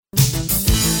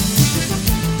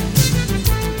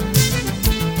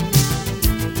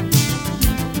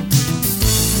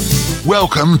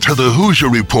Welcome to the Hoosier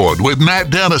Report with Matt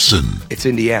Dennison. It's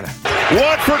Indiana.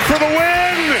 Watford for the win!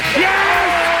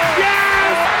 Yes!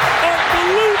 Yes!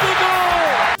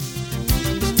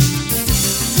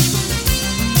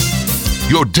 Unbelievable!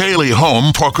 Your daily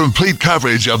home for complete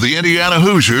coverage of the Indiana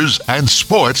Hoosiers and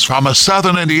sports from a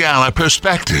Southern Indiana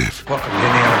perspective. Welcome to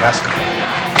Indiana basketball.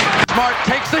 Smart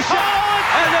takes the shot,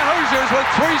 and the Hoosiers with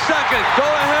 3 seconds go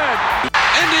ahead.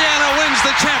 Indiana wins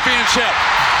the championship.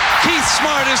 Keith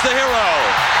Smart is the hero.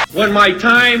 When my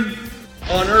time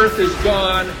on earth is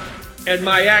gone and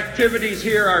my activities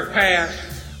here are past,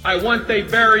 I want they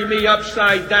bury me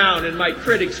upside down and my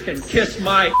critics can kiss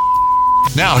my...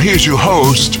 Now here's your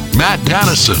host, Matt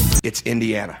Dennison. It's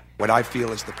Indiana, what I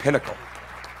feel is the pinnacle,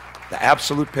 the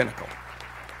absolute pinnacle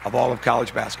of all of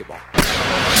college basketball.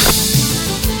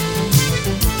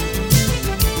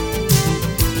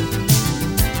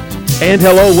 And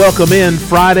hello, welcome in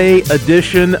Friday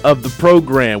edition of the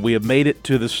program. We have made it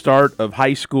to the start of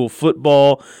high school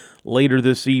football later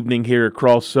this evening here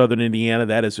across Southern Indiana.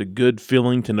 That is a good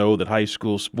feeling to know that high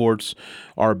school sports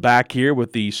are back here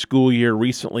with the school year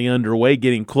recently underway,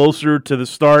 getting closer to the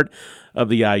start of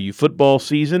the IU football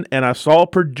season. And I saw a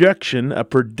prediction,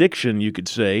 you could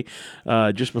say,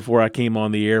 just before I came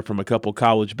on the air from a couple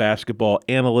college basketball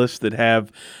analysts that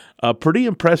have a pretty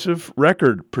impressive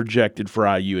record projected for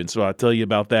IU, and so I'll tell you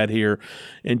about that here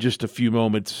in just a few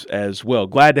moments as well.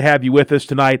 Glad to have you with us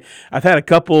tonight. I've had a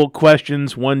couple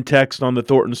questions, one text on the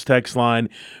Thornton's text line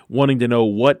wanting to know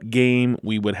what game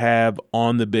we would have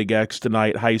on the Big X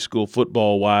tonight, high school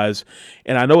football-wise,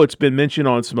 and I know it's been mentioned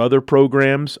on some other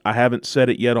programs. I haven't said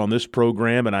it yet on this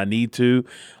program, and I need to.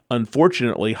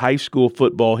 Unfortunately, high school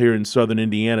football here in Southern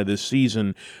Indiana this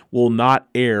season will not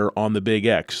air on the Big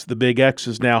X. The Big X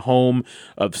is now home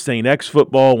of St. X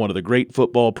football, one of the great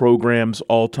football programs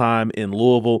all time in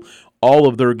Louisville. All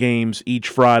of their games each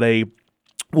Friday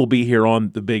will be here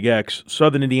on the Big X.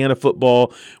 Southern Indiana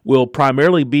football will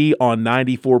primarily be on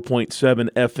 94.7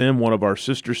 FM, one of our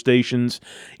sister stations,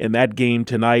 and that game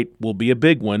tonight will be a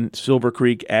big one. Silver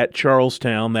Creek at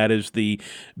Charlestown. That is the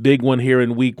big one here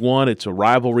in Week 1. It's a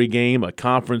rivalry game, a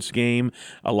conference game,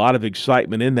 a lot of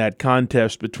excitement in that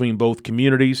contest between both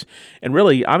communities, and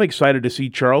really, I'm excited to see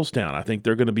Charlestown. I think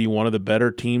they're going to be one of the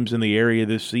better teams in the area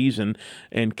this season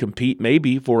and compete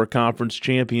maybe for a conference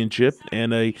championship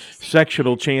and a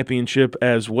sectional championship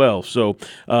as well. So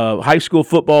high school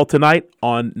football tonight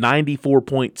on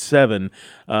 94.7.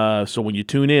 So when you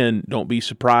tune in, don't be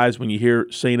surprised when you hear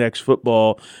St. X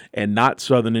football and not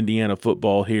Southern Indiana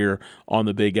football here on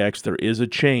the Big X. There is a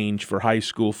change for high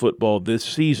school football this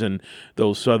season.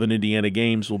 Those Southern Indiana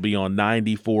games will be on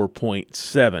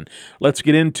 94.7. Let's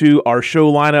get into our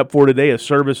show lineup for today, a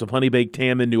service of Honey Baked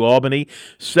Ham in New Albany.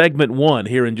 Segment 1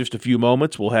 here in just a few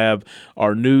moments. We'll have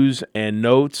our news and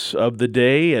notes of the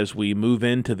day as we move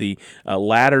into the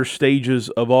latter stages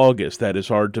of August. That is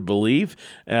hard to believe.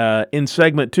 In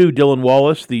segment 2, Dylan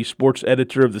Wallace, the sports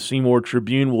editor of the Seymour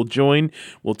Tribune, will join.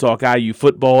 We'll talk IU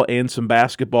football and some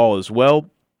basketball as well.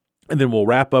 And then we'll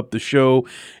wrap up the show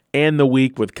and the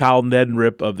week with Kyle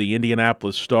Neddenrip of the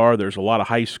Indianapolis Star. There's a lot of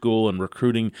high school and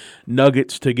recruiting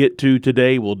nuggets to get to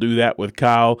today. We'll do that with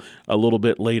Kyle a little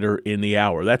bit later in the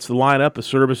hour. That's the lineup, a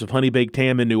service of Honey Baked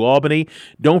Ham in New Albany.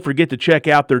 Don't forget to check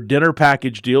out their dinner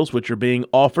package deals, which are being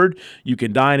offered. You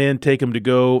can dine in, take them to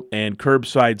go, and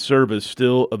curbside service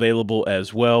still available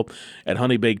as well at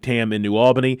Honey Baked Ham in New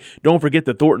Albany. Don't forget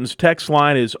the Thornton's text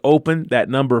line is open. That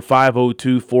number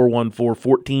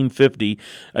 502-414-1450.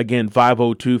 Again,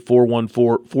 502-414-1450.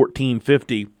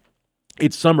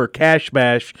 It's Summer Cash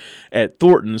Bash at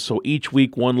Thornton's, so each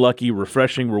week one lucky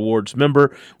Refreshing Rewards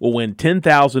member will win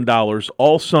 $10,000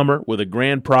 all summer with a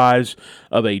grand prize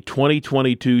of a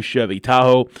 2022 Chevy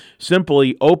Tahoe.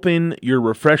 Simply open your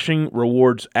Refreshing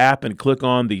Rewards app and click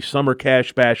on the Summer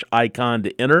Cash Bash icon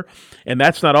to enter. And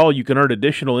that's not all. You can earn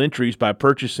additional entries by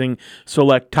purchasing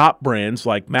select top brands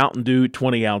like Mountain Dew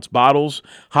 20-ounce bottles,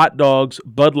 hot dogs,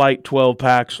 Bud Light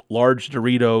 12-packs, large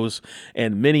Doritos,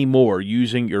 and many more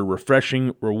using your Refreshing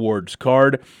Rewards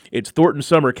card. It's Thornton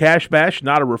Summer Cash Bash,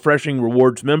 not a Refreshing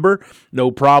Rewards member.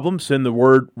 No problem. Send the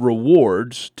word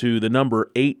rewards to the number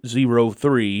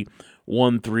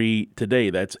 80313 today.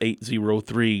 That's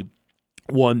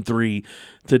 80313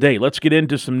 today. Let's get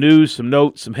into some news, some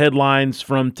notes, some headlines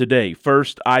from today.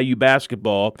 First, IU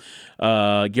basketball.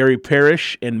 Gary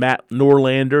Parrish and Matt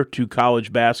Norlander, two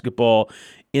college basketball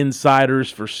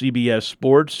insiders for CBS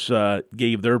Sports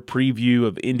gave their preview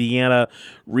of Indiana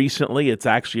recently. It's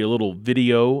actually a little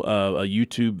video, a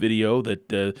YouTube video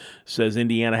that says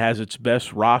Indiana has its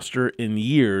best roster in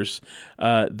years.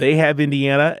 They have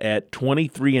Indiana at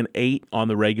 23-8 on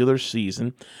the regular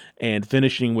season and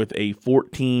finishing with a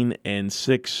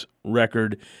 14-6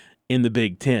 record in the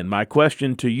Big Ten. My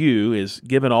question to you is,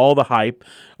 given all the hype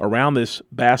around this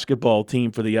basketball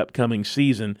team for the upcoming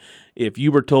season, if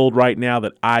you were told right now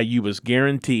that IU was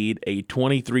guaranteed a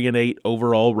 23-8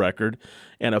 overall record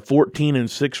and a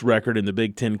 14-6 record in the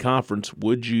Big Ten Conference,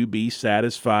 would you be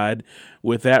satisfied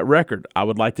with that record? I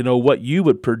would like to know what you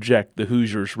would project the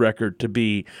Hoosiers' record to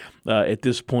be at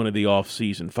this point of the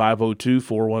offseason.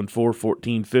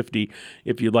 502-414-1450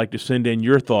 if you'd like to send in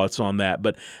your thoughts on that.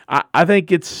 But I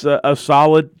think it's a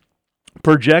solid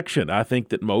projection. I think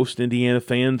that most Indiana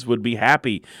fans would be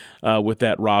happy with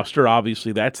that roster.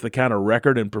 Obviously, that's the kind of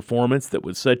record and performance that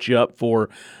would set you up for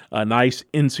a nice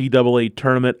NCAA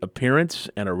tournament appearance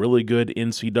and a really good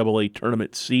NCAA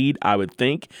tournament seed, I would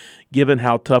think, given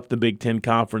how tough the Big Ten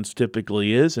Conference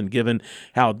typically is and given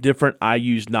how different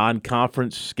IU's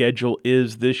non-conference schedule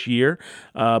is this year.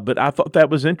 But I thought that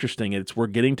was interesting. We're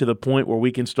getting to the point where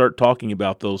we can start talking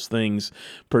about those things,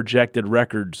 projected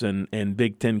records and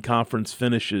Big Ten Conference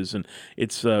finishes. And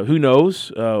it's who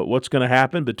knows what's going to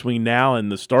happen between now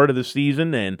and the start of the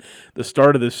season and the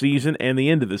start of the season and the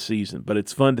end of the season. But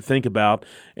it's fun to think about,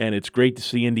 and it's great to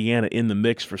see Indiana in the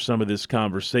mix for some of this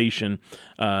conversation.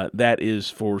 That is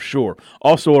for sure.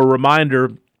 Also, a reminder,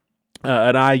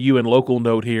 an IU and local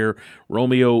note here,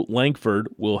 Romeo Langford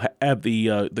will have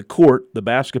the court, the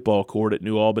basketball court at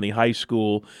New Albany High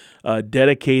School,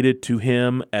 dedicated to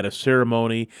him at a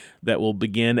ceremony that will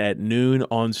begin at noon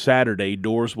on Saturday.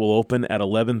 Doors will open at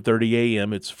 11:30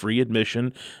 a.m. It's free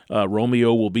admission.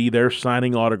 Romeo will be there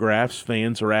signing autographs.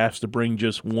 Fans are asked to bring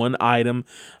just one item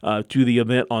to the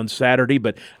event on Saturday,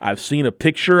 but I've seen a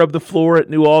picture of the floor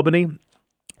at New Albany.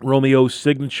 Romeo's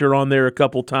signature on there a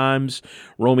couple times.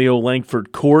 Romeo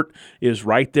Langford Court is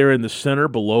right there in the center,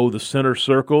 below the center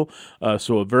circle.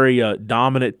 So a very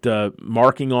dominant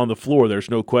marking on the floor.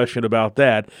 There's no question about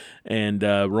that. And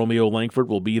Romeo Langford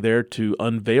will be there to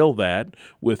unveil that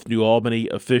with New Albany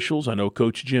officials. I know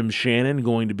Coach Jim Shannon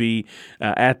going to be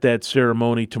at that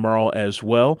ceremony tomorrow as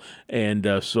well. And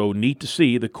so neat to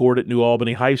see the court at New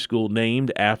Albany High School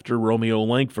named after Romeo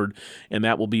Langford, and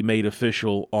that will be made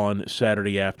official on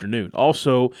Saturday afternoon.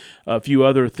 Also, a few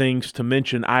other things to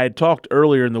mention. I had talked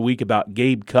earlier in the week about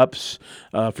Gabe Cupps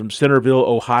from Centerville,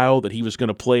 Ohio, that he was going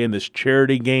to play in this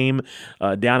charity game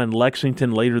down in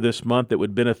Lexington later this month that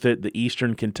would benefit the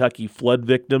Eastern Kentucky flood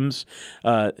victims.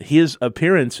 His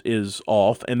appearance is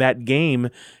off, and that game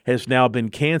has now been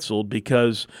canceled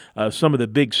because some of the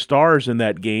big stars in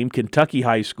that game, Kentucky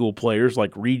high school players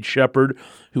like Reed Shepard,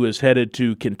 who is headed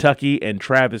to Kentucky, and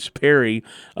Travis Perry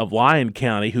of Lyon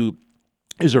County, who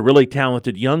is a really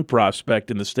talented young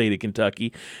prospect in the state of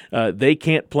Kentucky. They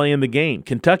can't play in the game.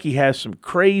 Kentucky has some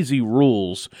crazy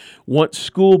rules once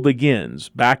school begins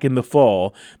back in the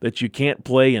fall that you can't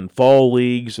play in fall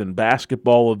leagues and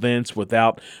basketball events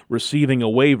without receiving a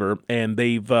waiver, and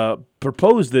they've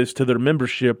proposed this to their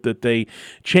membership that they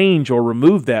change or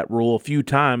remove that rule a few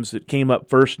times. It came up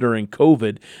first during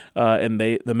COVID, and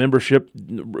the membership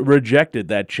rejected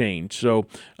that change. So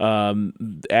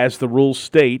as the rules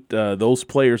state, those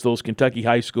players, those Kentucky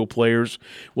high school players,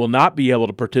 will not be able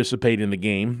to participate in the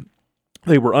game.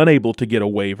 They were unable to get a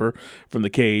waiver from the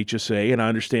KHSA, and I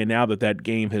understand now that that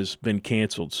game has been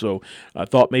canceled. So I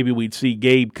thought maybe we'd see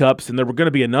Gabe Cupps, and there were going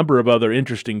to be a number of other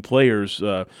interesting players,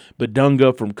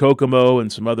 Badunga from Kokomo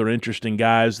and some other interesting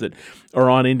guys that are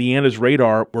on Indiana's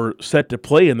radar were set to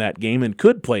play in that game and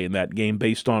could play in that game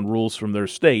based on rules from their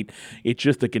state. It's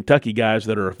just the Kentucky guys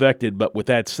that are affected. But with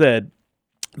that said,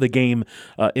 the game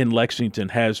in Lexington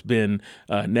has been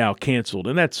now canceled,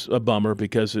 and that's a bummer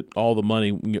because all the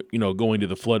money, going to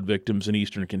the flood victims in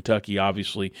Eastern Kentucky,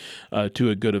 obviously, to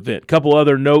a good event. Couple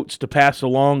other notes to pass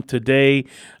along today.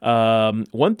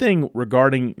 One thing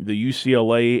regarding the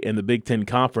UCLA and the Big Ten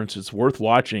Conference, it's worth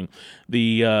watching.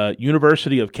 The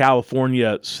University of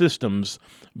California Systems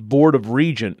Board of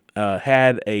Regents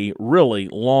had a really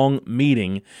long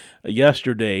meeting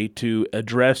yesterday to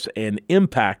address an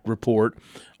impact report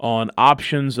on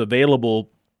options available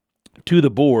to the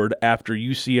board after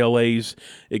UCLA's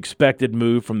expected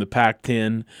move from the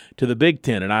Pac-10 to the Big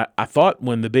Ten. And I thought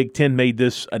when the Big Ten made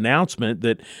this announcement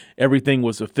that everything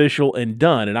was official and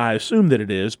done, and I assume that it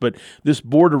is, but this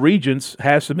Board of Regents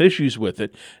has some issues with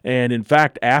it. And in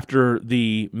fact, after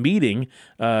the meeting,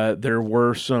 there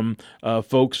were some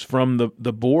folks from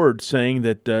the board saying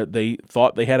that they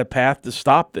thought they had a path to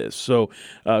stop this. So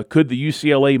could the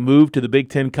UCLA move to the Big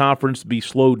Ten Conference be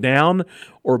slowed down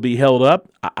or be held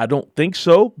up? I don't think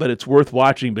so, but it's worth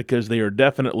watching because they are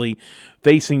definitely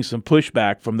facing some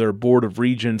pushback from their Board of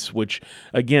Regents, which,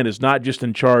 again, is not just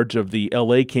in charge of the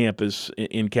L.A. campus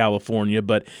in California,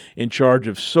 but in charge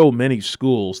of so many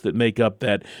schools that make up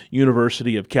that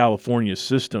University of California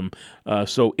system.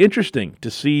 So interesting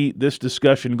to see this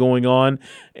discussion going on,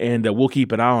 and we'll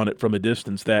keep an eye on it from a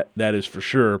distance, that is for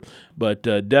sure. But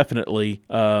definitely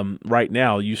right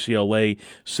now, UCLA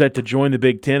set to join the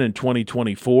Big Ten in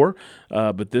 2024,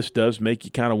 but this does make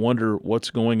you kind of wonder what's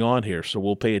going on here. So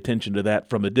we'll pay attention to that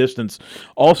from a distance.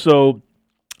 Also,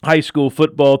 high school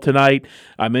football tonight.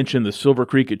 I mentioned the Silver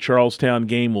Creek at Charlestown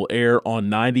game will air on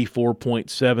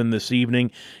 94.7 this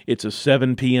evening. It's a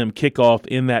 7 p.m. kickoff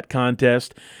in that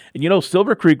contest. And, you know,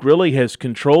 Silver Creek really has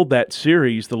controlled that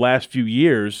series the last few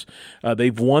years.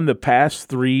 They've won the past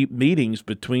 3 meetings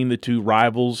between the two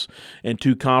rivals and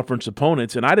two conference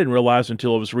opponents. And I didn't realize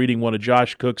until I was reading one of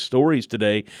Josh Cook's stories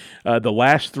today, the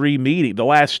last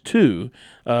 2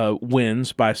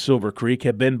 wins by Silver Creek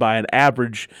have been by an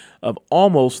average of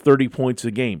almost 30 points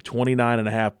a game.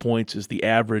 29.5 points is the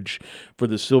average for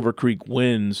the Silver Creek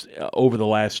wins over the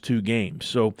last 2 games.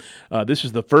 So this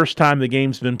is the first time the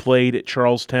game's been played at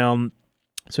Charlestown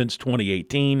since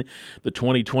 2018. The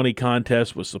 2020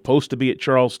 contest was supposed to be at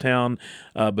Charlestown,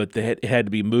 but it had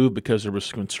to be moved because there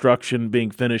was construction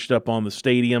being finished up on the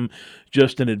stadium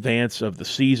just in advance of the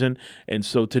season. And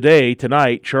so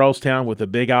tonight, Charlestown with a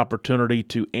big opportunity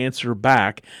to answer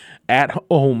back at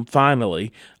home,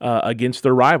 finally, against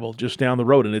their rival just down the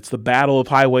road. And it's the Battle of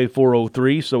Highway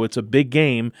 403, so it's a big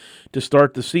game to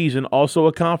start the season, also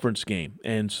a conference game.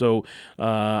 And so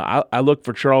I look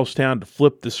for Charlestown to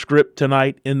flip the script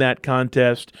tonight in that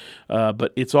contest,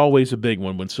 but it's always a big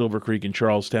one when Silver Creek and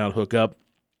Charlestown hook up.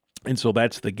 And so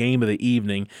that's the game of the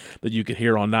evening that you can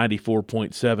hear on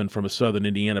 94.7 from a Southern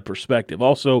Indiana perspective.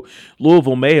 Also,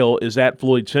 Louisville Male is at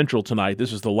Floyd Central tonight.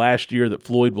 This is the last year that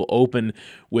Floyd will open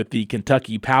with the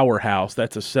Kentucky Powerhouse.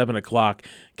 That's a 7 o'clock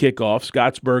kickoff.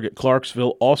 Scottsburg at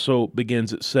Clarksville also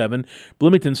begins at 7.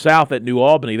 Bloomington South at New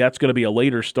Albany, that's going to be a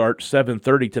later start,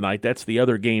 7:30 tonight. That's the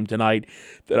other game tonight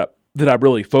that I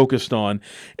really focused on.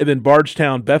 And then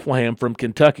Bardstown Bethlehem from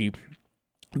Kentucky,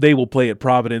 they will play at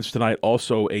Providence tonight,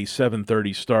 also a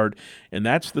 7:30 start, and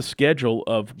that's the schedule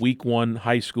of Week 1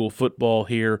 high school football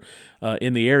here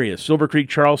in the area. Silver Creek,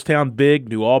 Charlestown, big.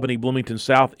 New Albany, Bloomington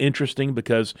South, interesting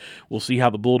because we'll see how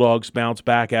the Bulldogs bounce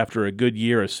back after a good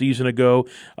year a season ago.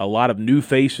 A lot of new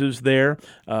faces there.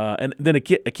 And then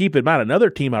keep in mind,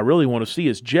 another team I really want to see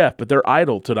is Jeff, but they're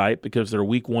idle tonight because their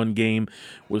Week 1 game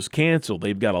was canceled.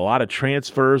 They've got a lot of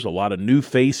transfers, a lot of new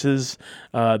faces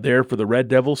there for the Red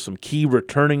Devils, some key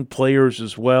returning players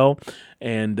as well.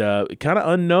 And kind of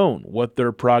unknown what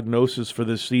their prognosis for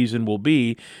this season will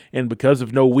be. And because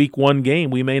of no Week 1 game,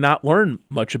 we may not learn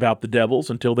much about the Devils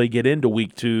until they get into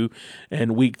Week 2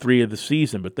 and Week 3 of the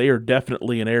season. But they are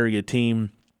definitely an area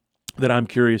team that I'm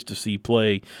curious to see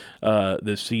play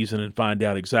this season and find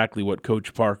out exactly what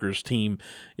Coach Parker's team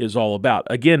is all about.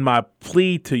 Again, my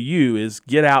plea to you is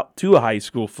get out to a high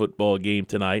school football game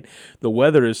tonight. The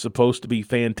weather is supposed to be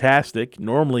fantastic.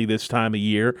 Normally this time of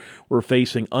year, we're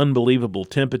facing unbelievable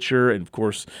temperature, and of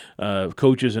course,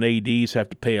 coaches and ADs have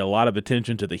to pay a lot of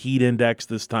attention to the heat index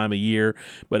this time of year,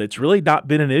 but it's really not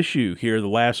been an issue here the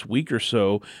last week or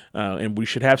so, and we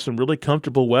should have some really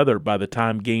comfortable weather by the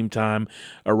time game time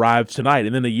arrives tonight.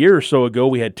 And then a year or so ago,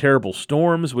 we had terrible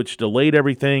storms, which delayed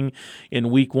everything in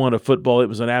Week 1 of football. It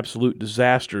was an absolute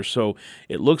disaster. So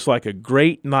it looks like a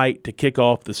great night to kick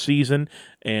off the season.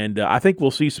 And I think we'll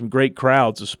see some great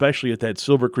crowds, especially at that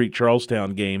Silver Creek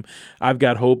Charlestown game. I've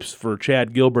got hopes for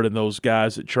Chad Gilbert and those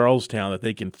guys at Charlestown that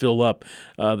they can fill up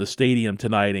the stadium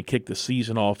tonight and kick the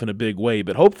season off in a big way.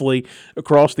 But hopefully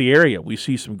across the area we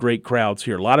see some great crowds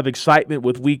here. A lot of excitement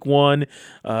with Week 1,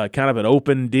 kind of an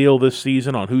open deal this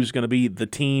season on who's going to be the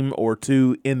team or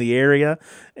two in the area,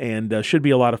 and should be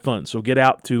a lot of fun. So get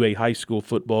out to a high school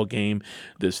football game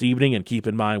this evening, and keep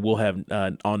in mind we'll have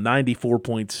on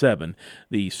 94.7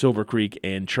 the Silver Creek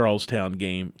and Charlestown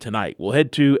game tonight. We'll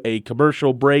head to a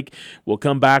commercial break. We'll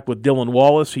come back with Dylan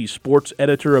Wallace. He's sports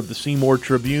editor of the Seymour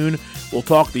Tribune. We'll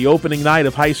talk the opening night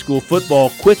of high school football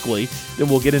quickly. Then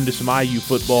we'll get into some IU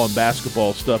football and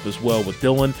basketball stuff as well with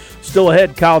Dylan. Still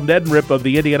ahead, Kyle Neddenrip of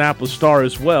the Indianapolis Star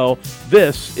as well.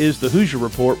 This is the Hoosier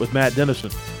Report with Matt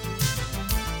Dennison.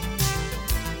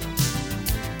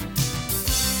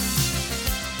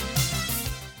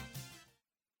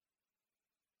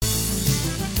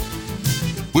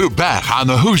 We're back on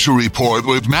the Hoosier Report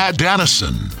with Matt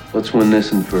Dennison. Let's win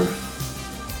this one for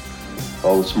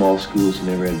all the small schools who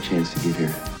never had a chance to get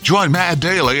here. Join Matt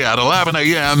daily at 11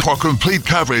 a.m. for complete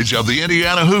coverage of the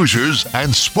Indiana Hoosiers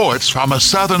and sports from a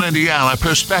Southern Indiana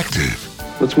perspective.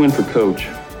 Let's win for Coach,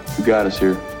 who got us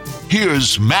here.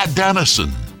 Here's Matt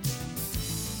Dennison.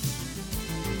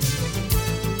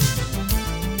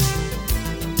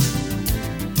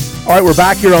 All right, we're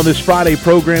back here on this Friday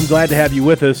program. Glad to have you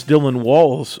with us. Dylan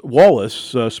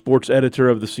Wallace, sports editor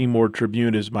of the Seymour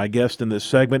Tribune, is my guest in this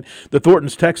segment. The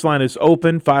Thornton's text line is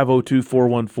open.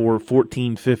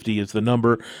 502-414-1450 is the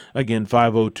number. Again,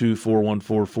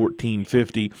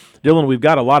 502-414-1450. Dylan, we've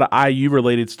got a lot of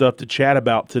IU-related stuff to chat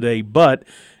about today, but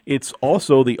it's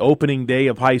also the opening day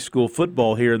of high school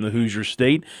football here in the Hoosier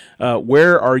State.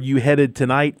 Where are you headed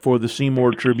tonight for the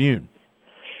Seymour Tribune?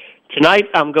 Tonight,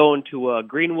 I'm going to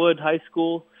Greenwood High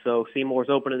School, so Seymour's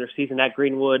opening their season at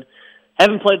Greenwood.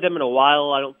 Haven't played them in a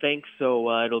while, I don't think, so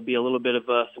it'll be a little bit of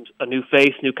a new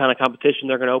face, new kind of competition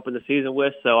they're going to open the season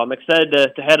with. So I'm excited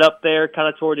to head up there, kind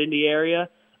of toward Indy area.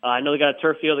 I know they got a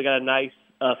turf field, they got a nice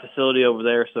facility over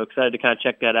there, so excited to kind of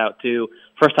check that out too.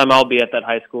 First time I'll be at that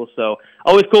high school, so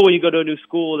always cool when you go to a new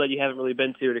school that you haven't really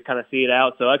been to kind of see it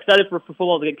out. So excited for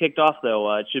football to get kicked off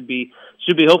though. It should be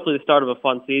hopefully the start of a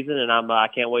fun season, and I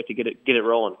can't wait to get it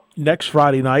rolling. Next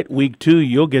Friday night, week 2,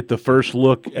 you'll get the first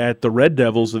look at the Red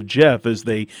Devils of Jeff, as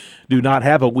they do not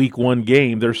have a week 1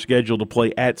 game. They're scheduled to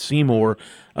play at Seymour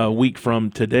a week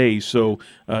from today, so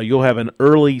you'll have an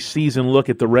early season look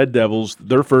at the Red Devils,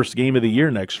 their first game of the year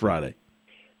next Friday.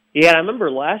 Yeah, I remember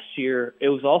last year it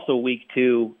was also week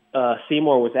 2.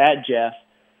 Seymour was at Jeff,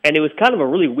 and it was kind of a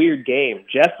really weird game.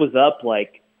 Jeff was up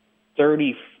like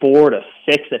 34-6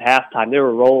 at halftime. They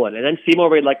were rolling, and then Seymour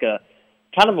made like a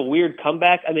kind of a weird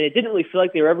comeback. I mean, it didn't really feel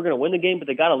like they were ever going to win the game, but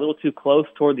they got a little too close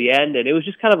toward the end, and it was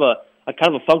just kind of a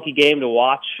funky game to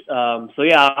watch. So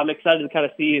yeah, I'm excited to kind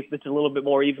of see if it's a little bit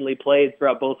more evenly played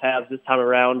throughout both halves this time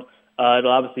around.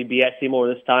 It'll obviously be at Seymour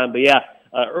this time, but yeah.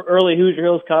 Early Hoosier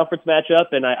Hills Conference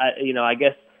matchup, and I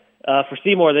guess for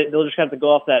Seymour they'll just have to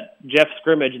go off that Jeff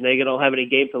scrimmage, and they don't have any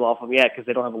game film off them yet because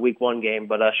they don't have a week 1 game.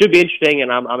 But should be interesting,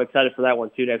 and I'm excited for that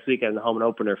one too next weekend, the home and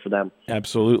opener for them.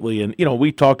 Absolutely, and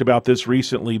we talked about this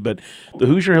recently, but the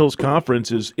Hoosier Hills Conference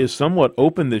is somewhat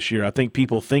open this year. I think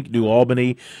people think New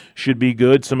Albany should be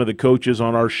good. Some of the coaches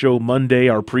on our show Monday,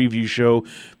 our preview show,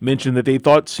 mentioned that they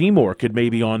thought Seymour could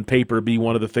maybe on paper be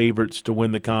one of the favorites to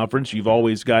win the conference. You've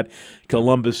always got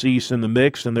Columbus East in the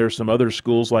mix, and there's some other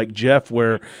schools like Jeff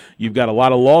where you've got a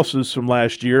lot of losses from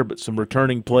last year, but some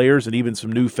returning players and even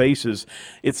some new faces.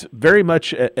 It's very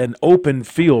much an open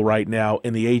feel right now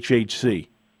in the HHC.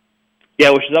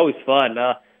 Yeah, which is always fun.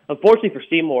 Unfortunately for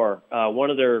Seymour,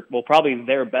 probably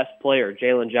their best player,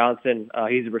 Jalen Johnson,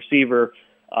 he's a receiver,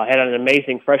 had an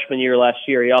amazing freshman year last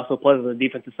year. He also plays on the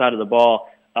defensive side of the ball.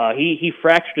 He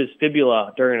fractured his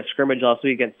fibula during a scrimmage last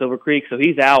week against Silver Creek, so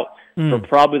he's out for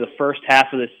probably the first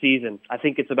half of this season. I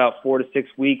think it's about 4 to 6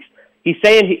 weeks. He's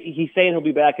saying he'll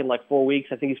be back in like 4 weeks.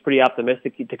 I think he's pretty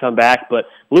optimistic to come back, but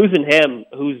losing him,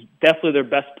 who's definitely their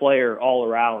best player all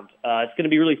around, it's going to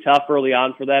be really tough early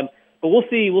on for them. But we'll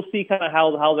see kind of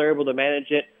how they're able to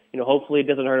manage it. Hopefully it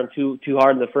doesn't hurt them too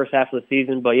hard in the first half of the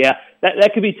season. But yeah,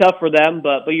 that could be tough for them.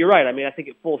 But you're right. I mean, I think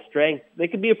at full strength they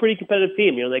could be a pretty competitive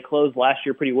team. They closed last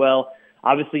year pretty well.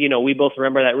 Obviously, we both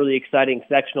remember that really exciting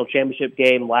sectional championship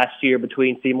game last year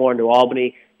between Seymour and New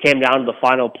Albany. Came down to the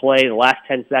final play, the last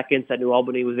 10 seconds that New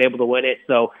Albany was able to win it.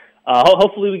 So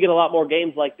hopefully we get a lot more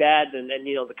games like that, and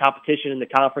the competition in the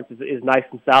conference is nice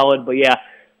and solid. But yeah,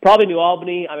 probably New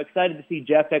Albany. I'm excited to see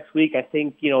Jeff next week. I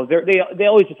think they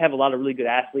always just have a lot of really good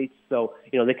athletes, so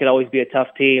they could always be a tough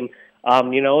team.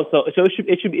 So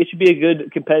it should be a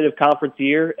good competitive conference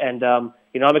year, and I'm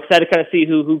excited to kind of see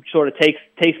who sort of takes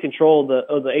control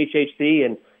of the HHC,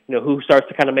 and who starts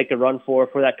to kind of make a run for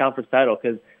that conference title,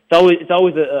 because it's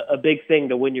always a big thing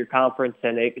to win your conference,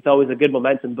 and it's always a good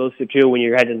momentum booster too when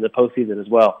you're heading into the postseason as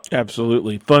well.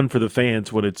 Absolutely. Fun for the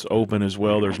fans when it's open as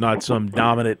well. There's not some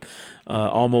dominant,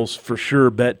 almost for sure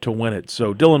bet to win it.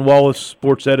 So Dylan Wallace,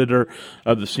 sports editor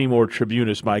of the Seymour Tribune,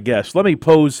 is my guest. Let me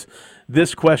pose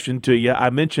this question to you. I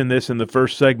mentioned this in the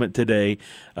first segment today.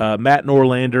 Matt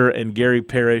Norlander and Gary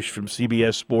Parrish from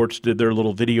CBS Sports did their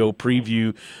little video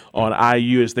preview on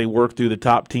IU as they work through the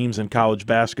top teams in college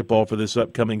basketball for this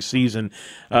upcoming season.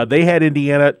 They had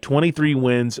Indiana 23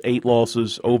 wins, 8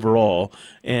 losses overall,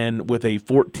 and with a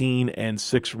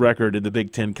 14-6 record in the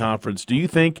Big Ten Conference. Do you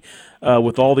think,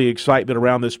 with all the excitement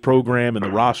around this program and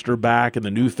the roster back and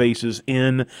the new faces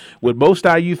in, would most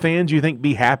IU fans, you think,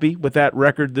 be happy with that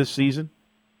record this season?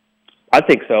 I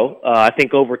think so. I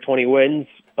think over 20 wins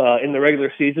in the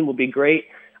regular season would be great.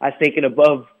 I think an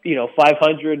above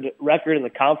 500 record in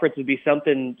the conference would be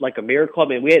something like a miracle. I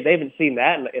mean, they haven't seen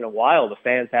that in a while. The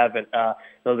fans haven't.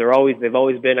 They've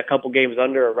always been a couple games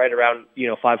under or right around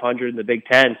 500 in the Big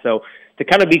Ten. So to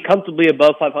kind of be comfortably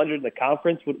above 500 in the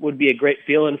conference would be a great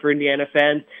feeling for Indiana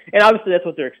fans. And obviously that's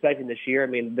what they're expecting this year. I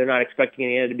mean, they're not expecting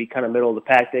Indiana to be kind of middle of the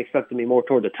pack. They expect them to be more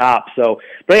toward the top. So,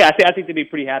 but yeah, I think they'd be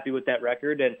pretty happy with that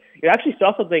record. And you actually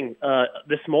saw something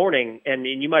this morning, and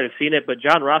you might have seen it, but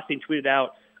John Rothstein tweeted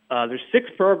out there's 6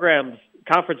 programs,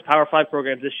 conference Power 5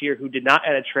 programs this year who did not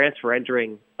add a transfer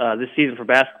entering this season for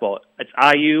basketball. It's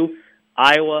IU,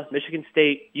 Iowa, Michigan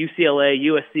State, UCLA,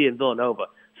 USC, and Villanova.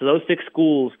 So those 6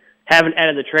 schools haven't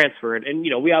added the transfer. And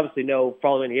we obviously know,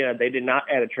 following Indiana, they did not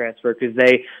add a transfer because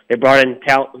they brought in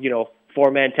talent,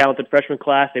 4-man talented freshman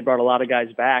class. They brought a lot of guys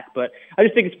back. But I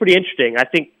just think it's pretty interesting. I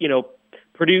think,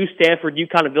 Purdue, Stanford,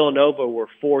 UConn, and Villanova were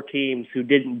 4 teams who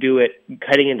didn't do it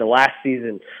heading into last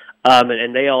season.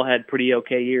 And they all had pretty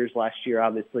okay years last year,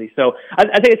 obviously. So I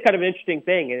think it's kind of an interesting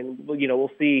thing. And,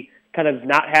 we'll see kind of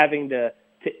not having to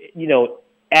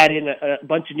add in a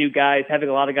bunch of new guys, having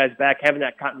a lot of guys back, having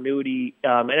that continuity.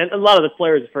 And a lot of the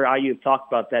players for IU have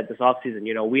talked about that this offseason.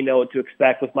 We know what to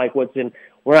expect with Mike Woodson.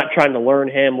 We're not trying to learn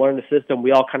the system.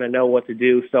 We all kind of know what to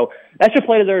do. So that should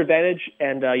play to their advantage.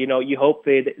 And, you hope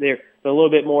they're a little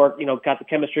bit more, got the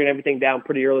chemistry and everything down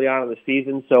pretty early on in the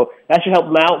season. So that should help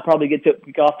them out, probably get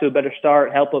off to a better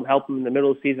start, help them in the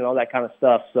middle of the season, all that kind of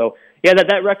stuff. So, yeah,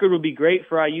 that record would be great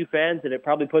for IU fans, and it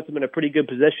probably puts them in a pretty good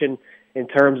position in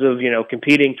terms of,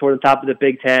 competing toward the top of the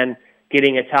Big Ten,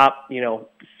 getting a top,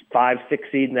 5, 6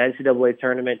 seed in the NCAA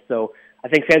tournament. So I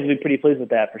think fans will be pretty pleased with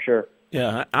that for sure.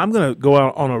 Yeah, I'm going to go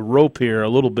out on a rope here a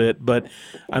little bit, but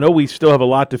I know we still have a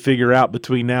lot to figure out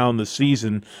between now and the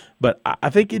season, but I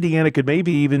think Indiana could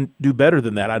maybe even do better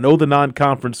than that. I know the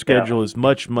non-conference schedule is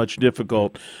much, much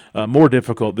difficult, more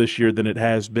difficult this year than it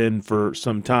has been for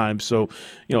some time. So,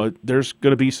 there's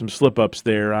going to be some slip-ups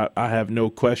there. I have no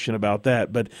question about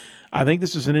that, but I think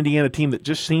this is an Indiana team that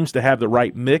just seems to have the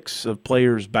right mix of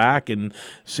players back and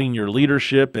senior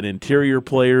leadership and interior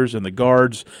players and the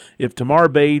guards. If Tamar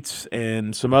Bates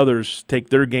and some others take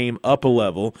their game up a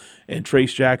level and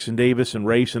Trace Jackson-Davis and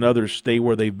Race and others stay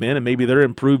where they've been and maybe they're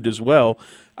improved as well,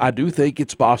 I do think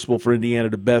it's possible for Indiana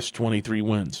to best 23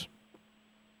 wins.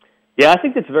 Yeah, I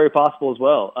think it's very possible as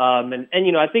well. And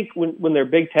I think when their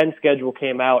Big Ten schedule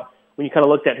came out, when you kind of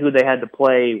looked at who they had to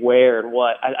play, where, and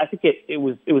what, I think it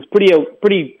was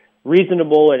pretty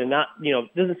reasonable and not,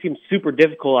 doesn't seem super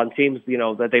difficult on teams,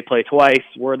 that they play twice,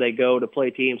 where they go to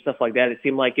play teams, stuff like that. It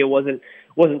seemed like it wasn't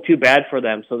too bad for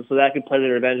them. So that could play to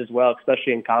their advantage as well,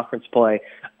 especially in conference play.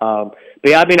 But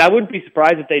yeah, I would be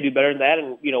surprised if they do better than that.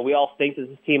 And, we all think that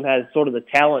this team has sort of the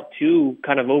talent to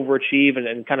kind of overachieve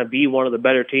and kind of be one of the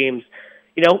better teams,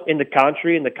 in the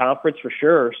country, in the conference for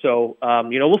sure. So,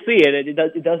 we'll see.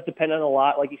 It does depend on a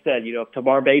lot. Like you said, if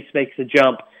Tamar Bates makes a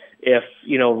jump, if,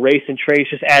 Race and Trace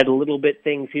just add a little bit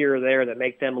things here or there that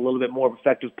make them a little bit more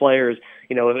effective players,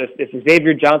 if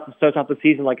Xavier Johnson starts off the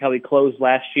season like how he closed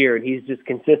last year and he's just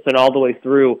consistent all the way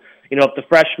through, if the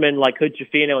freshmen like Hood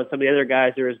Chafino and some of the other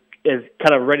guys are as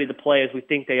kind of ready to play as we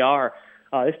think they are,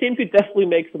 this team could definitely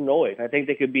make some noise. I think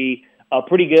they could be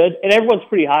pretty good, and everyone's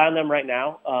pretty high on them right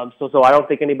now. So I don't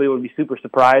think anybody would be super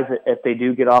surprised if they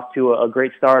do get off to a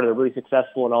great start or they're really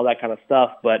successful and all that kind of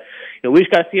stuff. But we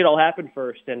just got to see it all happen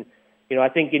first. And I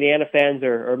think Indiana fans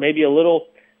are maybe a little.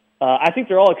 I think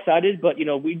they're all excited, but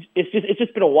it's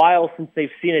just been a while since they've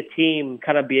seen a team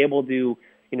kind of be able to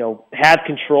have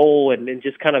control and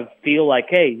just kind of feel like,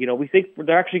 hey, we think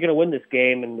they're actually going to win this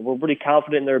game, and we're pretty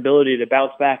confident in their ability to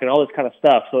bounce back and all this kind of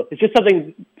stuff. So it's just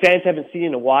something fans haven't seen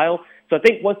in a while. So I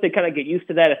think once they kind of get used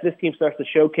to that, if this team starts to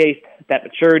showcase that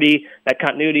maturity, that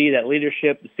continuity, that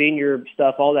leadership, the senior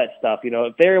stuff, all that stuff,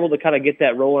 if they're able to kind of get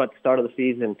that rolling at the start of the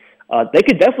season, they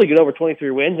could definitely get over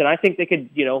 23 wins, and I think they could,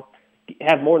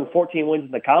 have more than 14 wins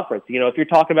in the conference. If you're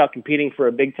talking about competing for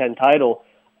a Big Ten title,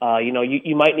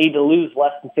 you might need to lose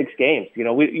less than 6 games. We're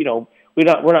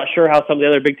not sure how some of the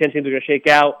other Big Ten teams are going to shake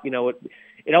out.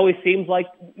 it always seems like,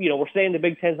 we're saying the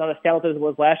Big Ten's not as talented as it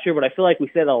was last year, but I feel like we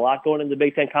said a lot going into the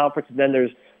Big Ten Conference, and then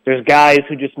there's guys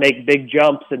who just make big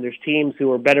jumps, and there's teams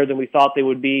who are better than we thought they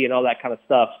would be and all that kind of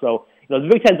stuff. So, the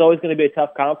Big Ten's always going to be a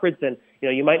tough conference, and,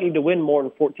 you might need to win more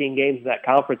than 14 games in that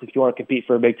conference if you want to compete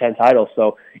for a Big Ten title.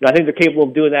 So, I think they're capable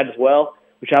of doing that as well,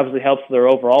 which obviously helps their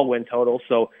overall win total.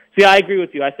 So yeah, I agree with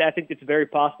you. I think it's very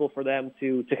possible for them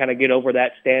to kind of get over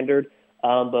that standard.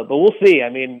 But we'll see. I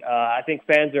mean, I think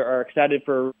fans are excited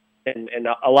for, and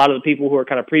a lot of the people who are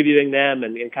kind of previewing them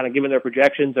and kind of giving their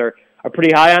projections are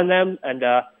pretty high on them. And,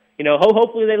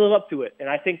 hopefully they live up to it. And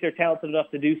I think they're talented enough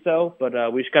to do so,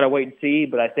 but we just got to wait and see.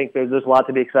 But I think there's a lot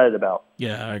to be excited about.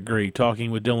 Yeah, I agree.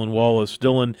 Talking with Dylan Wallace.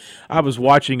 Dylan, I was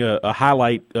watching a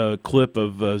highlight clip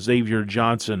of Xavier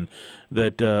Johnson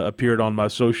that appeared on my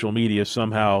social media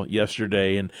somehow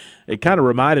yesterday, and it kind of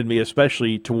reminded me,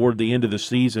 especially toward the end of the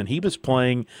season, he was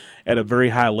playing at a very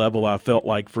high level, I felt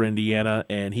like, for Indiana,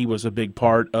 and he was a big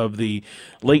part of the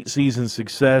late season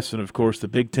success and, of course, the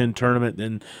Big Ten tournament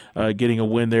and getting a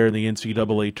win there in the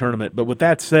NCAA tournament. But with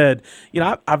that said,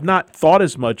 I've not thought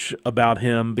as much about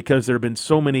him because there have been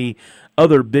so many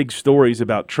other big stories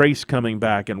about Trace coming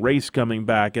back and Race coming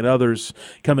back and others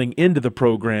coming into the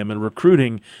program and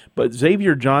recruiting. But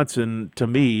Xavier Johnson, to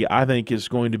me, I think is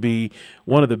going to be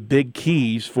one of the big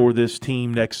keys for this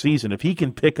team next season. If he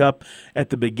can pick up at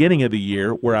the beginning of the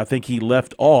year where I think he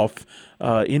left off,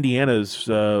 Indiana's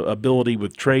ability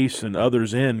with Trace and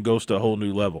others in goes to a whole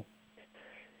new level.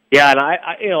 Yeah, and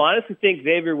I honestly think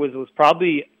Xavier was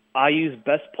probably IU's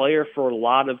best player for a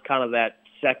lot of kind of that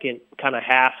second kind of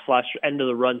half / end of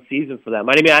the run season for them.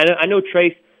 I mean, I know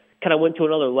Trace kind of went to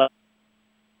another level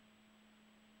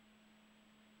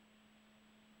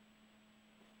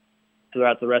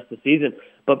throughout the rest of the season,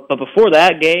 but before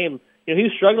that game, he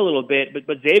was struggling a little bit.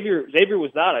 But Xavier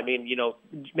was not. I mean,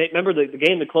 remember the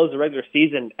game that closed the regular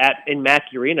season in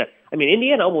Mackey Arena. I mean,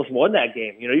 Indiana almost won that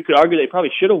game. You could argue they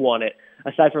probably should have won it,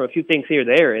 aside from a few things here or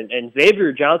there. And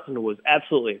Xavier Johnson was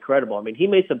absolutely incredible. I mean, he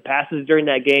made some passes during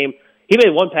that game. He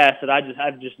made one pass that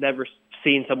I've just never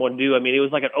seen someone do. I mean, it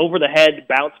was like an over-the-head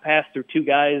bounce pass through two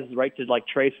guys right to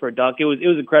Trace for a dunk. It was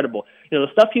incredible. The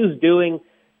stuff he was doing,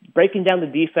 breaking down the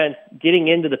defense, getting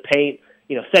into the paint,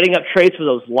 setting up Trace for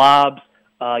those lobs.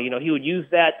 He would use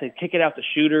that to kick it out to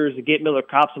shooters and get Miller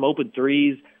Kopp some open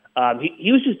threes.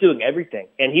 He was just doing everything,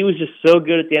 and he was just so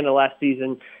good at the end of last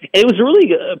season. And it was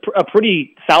really a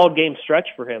pretty solid game stretch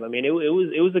for him. I mean, it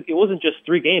wasn't just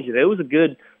 3 games. It was a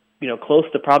good, close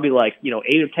to probably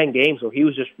 8 or 10 games where he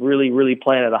was just really, really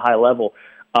playing at a high level.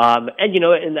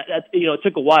 It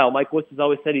took a while. Mike Woods has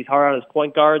always said he's hard on his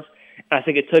point guards. And I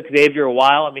think it took Xavier a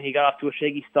while. I mean, he got off to a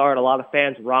shaky start. A lot of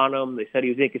fans were on him. They said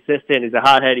he was inconsistent. He's a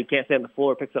hothead. He can't stay on the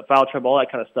floor, picks up foul trouble, all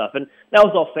that kind of stuff. And that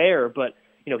was all fair, but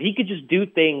he could just do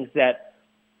things that,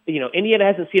 Indiana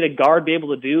hasn't seen a guard be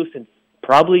able to do since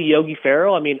probably Yogi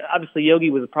Ferrell. I mean, obviously Yogi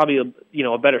was probably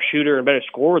a better shooter and better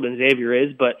scorer than Xavier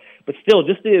is, but still,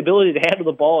 just the ability to handle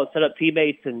the ball and set up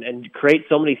teammates and create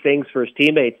so many things for his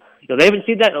teammates. They haven't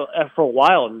seen that for a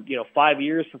while, in 5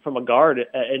 years from a guard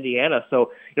at Indiana.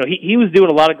 So, he was doing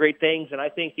a lot of great things, and I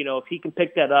think, if he can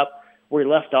pick that up where he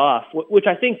left off, which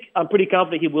I think I'm pretty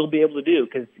confident he will be able to do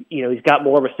because, he's got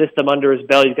more of a system under his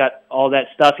belt. He's got all that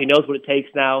stuff. He knows what it takes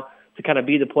now to kind of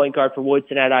be the point guard for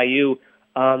Woodson at IU.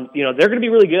 They're going to be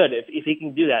really good if he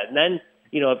can do that. And then,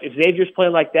 if Xavier's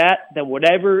playing like that, then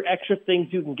whatever extra things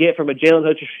you can get from a Jalen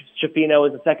Hood-Schifino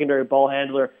as a secondary ball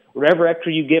handler, whatever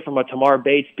extra you get from a Tamar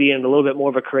Bates being a little bit more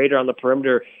of a creator on the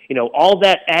perimeter, all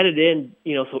that added in,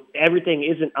 so everything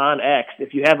isn't on X.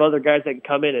 If you have other guys that can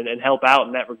come in and help out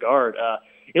in that regard,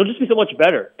 it'll just be so much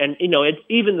better. And, it's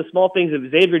even the small things.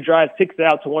 If Xavier drives, kicks it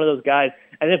out to one of those guys,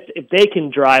 and if they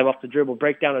can drive off the dribble,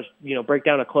 break down a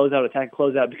closeout, attack a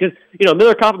closeout, because,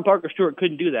 Miller Kopp and Parker Stewart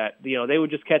couldn't do that. They would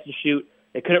just catch and shoot.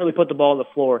 They couldn't really put the ball on the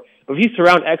floor. But if you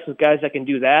surround X with guys that can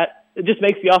do that, it just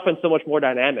makes the offense so much more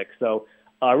dynamic. So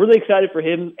really excited for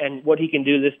him and what he can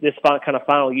do this kind of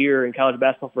final year in college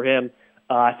basketball for him.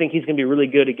 I think he's going to be really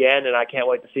good again, and I can't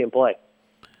wait to see him play.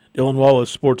 Dylan Wallace,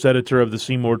 sports editor of the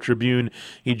Seymour Tribune.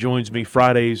 He joins me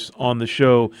Fridays on the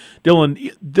show.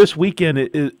 Dylan, this weekend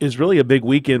is really a big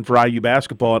weekend for IU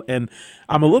basketball, and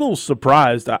I'm a little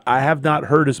surprised. I have not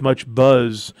heard as much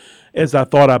buzz as I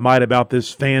thought I might about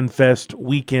this Fan Fest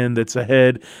weekend that's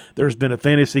ahead. There's been a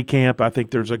fantasy camp. I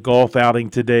think there's a golf outing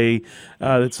today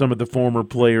that some of the former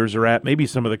players are at, maybe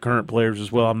some of the current players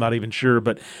as well. I'm not even sure.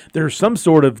 But there's some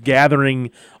sort of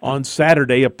gathering on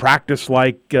Saturday, a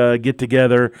practice-like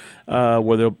get-together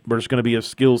where there's going to be a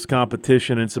skills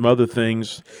competition and some other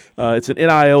things. It's an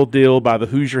NIL deal by the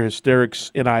Hoosier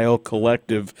Hysterics NIL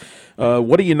Collective.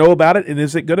 What do you know about it? And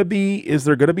is there going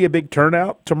to be a big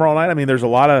turnout tomorrow night? I mean, there's a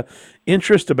lot of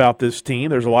interest about this team.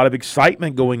 There's a lot of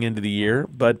excitement going into the year,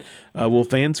 but will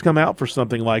fans come out for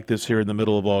something like this here in the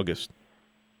middle of August?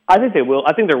 I think they will.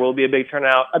 I think there will be a big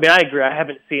turnout. I mean, I agree. I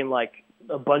haven't seen like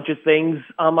a bunch of things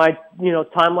on my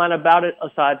timeline about it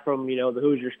aside from the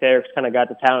Hoosier Hysterics kind of got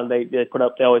to town and they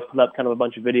always put up kind of a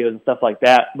bunch of videos and stuff like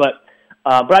that. But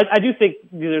I do think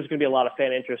there's going to be a lot of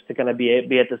fan interest to kind of be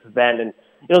at this event. And,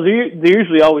 there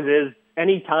usually always is.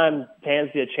 Anytime fans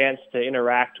get a chance to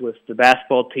interact with the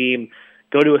basketball team,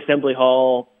 go to Assembly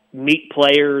Hall, meet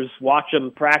players, watch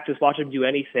them practice, watch them do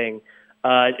anything,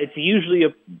 it's usually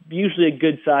a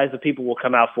good size of people will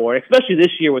come out for it, especially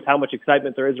this year with how much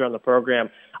excitement there is around the program.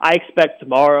 I expect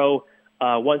tomorrow,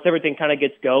 once everything kind of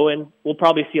gets going, we'll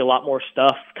probably see a lot more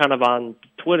stuff kind of on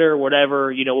Twitter,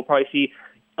 whatever. We'll probably see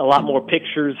a lot more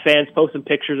pictures, fans posting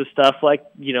pictures of stuff like,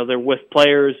 they're with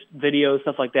players, videos,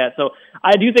 stuff like that. So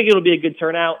I do think it'll be a good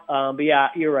turnout. But yeah,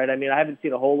 you're right. I mean, I haven't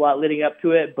seen a whole lot leading up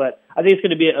to it, but I think it's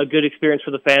going to be a good experience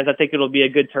for the fans. I think it'll be a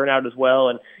good turnout as well.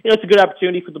 And, it's a good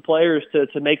opportunity for the players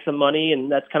to make some money.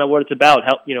 And that's kind of what it's about,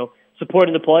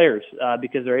 supporting the players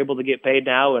because they're able to get paid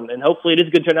now. And hopefully it is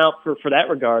a good turnout for that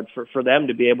regard, for them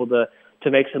to be able to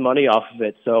make some money off of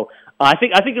it. So I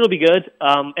think it'll be good.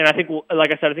 And I think,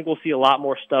 like I said, I think we'll see a lot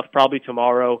more stuff probably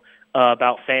tomorrow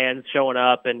about fans showing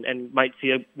up and might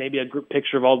see maybe a group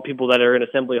picture of all the people that are in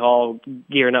Assembly Hall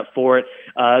gearing up for it.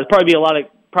 It'll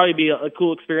probably be a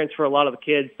cool experience for a lot of the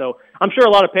kids. So I'm sure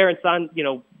a lot of parents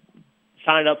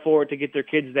sign up for it to get their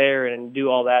kids there and do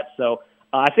all that. So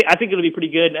I think it'll be pretty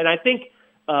good. And I think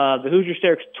the Hoosier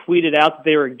Hysterics tweeted out that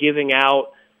they were giving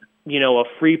out a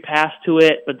free pass to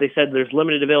it, but they said there's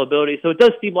limited availability. So it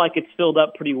does seem like it's filled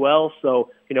up pretty well. So,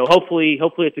 hopefully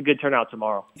it's a good turnout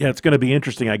tomorrow. Yeah, it's going to be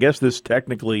interesting. I guess this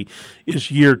technically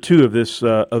is year 2 of this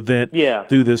event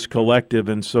through this collective,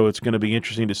 and so it's going to be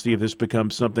interesting to see if this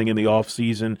becomes something in the off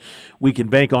season we can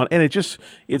bank on. And it's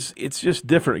just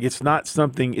different. It's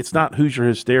not Hoosier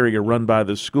Hysteria run by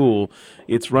the school.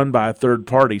 It's run by a third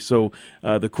party. So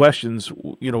the questions,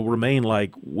 remain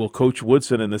like, will Coach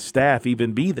Woodson and the staff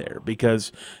even be there?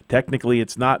 Because technically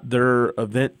it's not their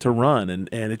event to run, and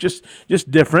it's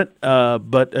just different.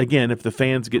 But again, if the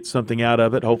fans get something out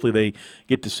of it, hopefully they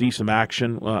get to see some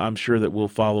action. I'm sure that we'll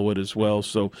follow it as well.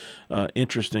 So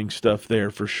interesting stuff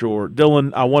there for sure.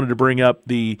 Dylan, I wanted to bring up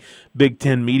the Big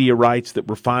Ten media rights that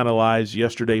were finalized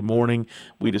yesterday morning.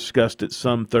 We discussed it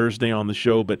some Thursday on the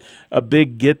show, but a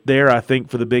big get there, I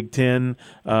think, for the Big Ten.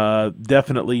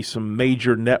 Definitely some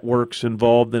major networks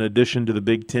involved in addition to the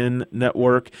Big Ten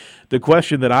network. The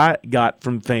question that I got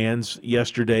from fans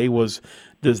yesterday was,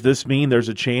 does this mean there's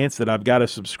a chance that I've got to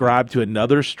subscribe to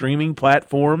another streaming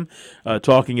platform,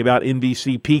 talking about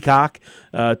NBC Peacock,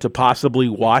 to possibly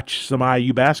watch some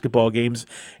IU basketball games?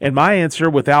 And my answer,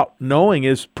 without knowing,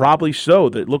 is probably so.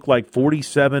 That looked like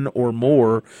 47 or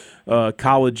more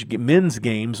college men's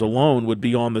games alone would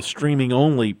be on the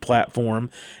streaming-only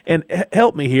platform. And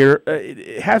help me here,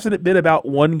 hasn't it been about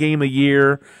one game a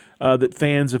year that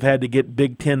fans have had to get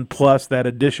Big Ten Plus, that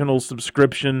additional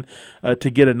subscription to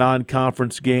get a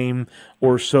non-conference game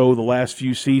or so the last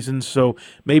few seasons? So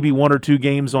maybe 1 or 2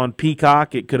 games on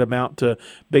Peacock, it could amount to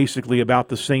basically about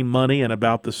the same money and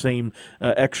about the same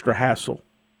extra hassle.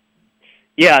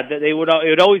 Yeah, it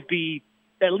would always be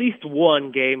at least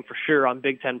one game for sure on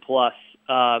Big Ten Plus,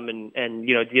 and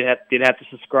you'd have to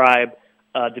subscribe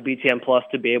to BTN Plus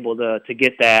to be able to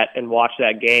get that and watch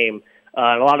that game.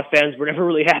 And a lot of fans were never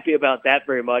really happy about that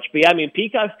very much. But yeah, I mean,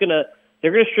 Peacock's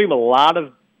they're gonna stream a lot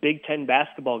of Big Ten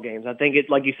basketball games. I think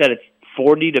like you said, it's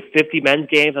 40 to 50 men's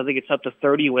games. I think it's up to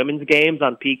 30 women's games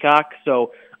on Peacock.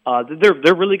 So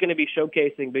they're really going to be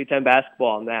showcasing Big Ten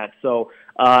basketball on that. So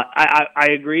I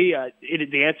agree.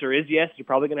 The answer is yes. You're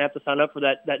probably going to have to sign up for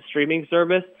that streaming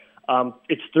service.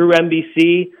 It's through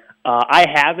NBC. I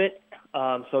have it.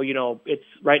 So, it's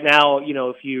right now,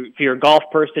 if you're a golf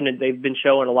person, and they've been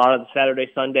showing a lot of the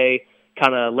Saturday, Sunday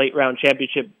kind of late round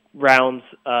championship rounds.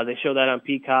 They show that on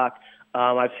Peacock.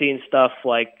 I've seen stuff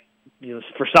like,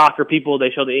 for soccer people, they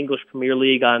show the English Premier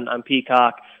League on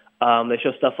Peacock. They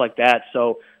show stuff like that.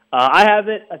 So, I have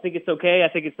it. I think it's okay.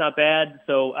 I think it's not bad.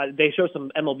 So they show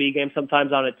some MLB games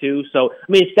sometimes on it too. So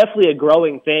I mean, it's definitely a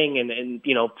growing thing, and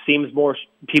seems more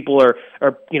people are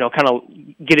kind of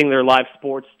getting their live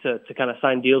sports to kind of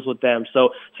sign deals with them. So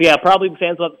yeah, probably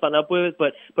fans will have to sign up with it.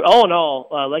 But all in all,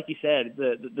 like you said,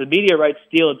 the media rights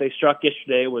deal that they struck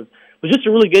yesterday was just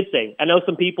a really good thing. I know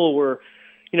some people were,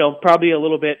 probably a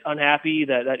little bit unhappy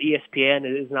that ESPN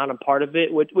is not a part of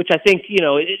it, which I think,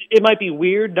 it might be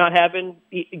weird not having,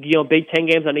 Big Ten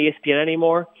games on ESPN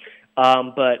anymore.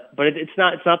 But it's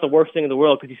not the worst thing in the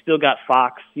world, because you still got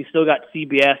Fox, you still got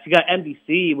CBS, you got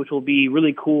NBC, which will be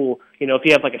really cool. If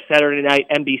you have like a Saturday night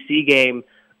NBC game,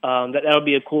 that'll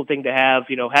be a cool thing to have.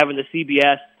 Having the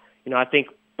CBS, I think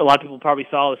a lot of people probably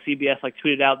saw the CBS like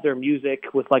tweeted out their music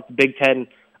with like the Big Ten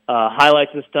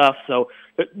highlights and stuff. So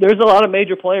there's a lot of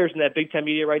major players in that Big Ten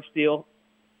media rights deal.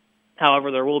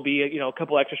 However, there will be a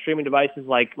couple extra streaming devices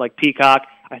like Peacock.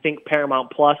 I think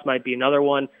Paramount Plus might be another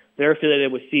one. They're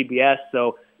affiliated with CBS,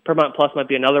 so Paramount Plus might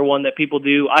be another one that people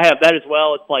do. I have that as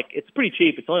well. It's pretty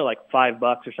cheap. It's only like $5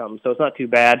 or something, so it's not too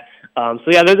bad. So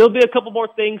yeah, there'll be a couple more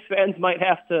things fans might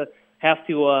have to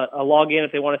log in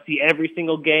if they want to see every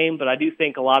single game. But I do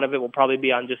think a lot of it will probably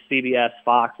be on just CBS,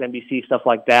 Fox, NBC, stuff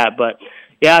like that. But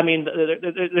yeah, I mean,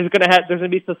 there's gonna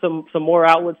be some more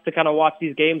outlets to kind of watch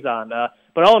these games on.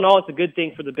 But all in all, it's a good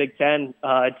thing for the Big Ten.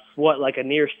 It's like a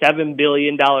near $7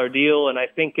 billion deal, and I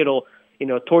think it'll,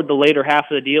 toward the later half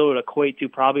of the deal, it would equate to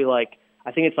probably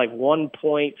I think it's like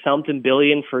 1-point-something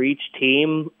billion for each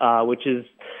team, which is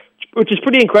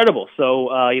pretty incredible. So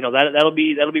that'll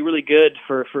be really good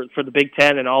for the Big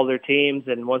Ten and all their teams.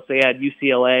 And once they add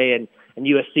UCLA and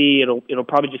USC, it'll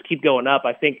probably just keep going up.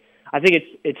 I think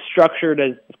it's structured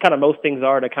as kind of most things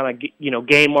are, to kind of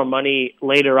gain more money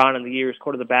later on in the years,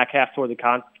 toward the back half toward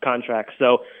the contract.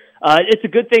 So it's a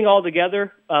good thing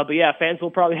altogether. But yeah, fans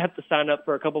will probably have to sign up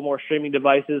for a couple more streaming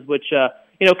devices, which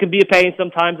can be a pain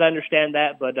sometimes. I understand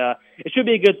that, but it should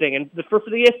be a good thing. And for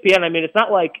the ESPN, I mean, it's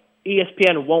not like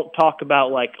ESPN won't talk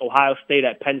about like Ohio State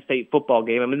at Penn State football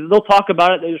game. I mean, they'll talk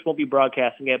about it. They just won't be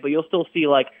broadcasting it, but you'll still see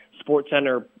like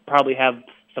SportsCenter probably have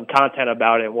some content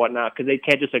about it and whatnot, because they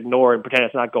can't just ignore it and pretend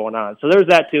it's not going on. So there's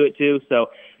that to it too. So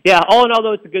yeah, all in all,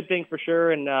 though, it's a good thing for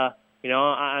sure. And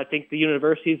I think the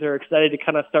universities are excited to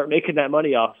kind of start making that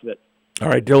money off of it. All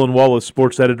right, Dylan Wallace,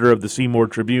 sports editor of the Seymour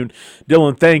Tribune.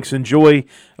 Dylan, thanks. Enjoy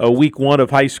week 1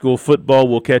 of high school football.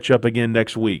 We'll catch up again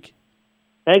next week.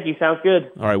 Thank you. Sounds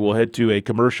good. All right, we'll head to a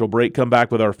commercial break. Come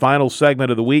back with our final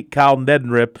segment of the week. Kyle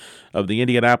Neddenrip of the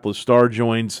Indianapolis Star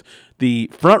joins.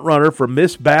 The front runner for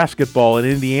Miss Basketball in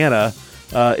Indiana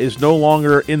is no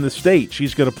longer in the state.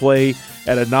 She's going to play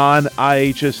at a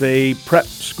non-IHSA prep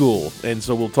school, and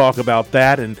so we'll talk about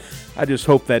that, and I just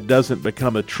hope that doesn't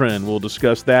become a trend. We'll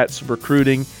discuss that, some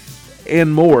recruiting,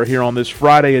 and more here on this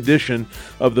Friday edition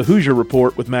of the Hoosier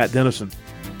Report with Matt Dennison.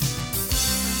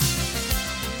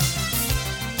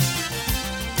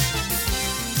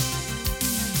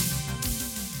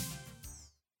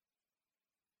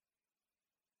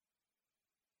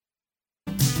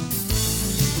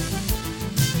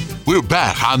 We're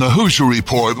back on the Hoosier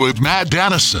Report with Matt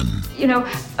Dennison.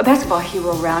 A basketball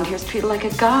hero around here is treated like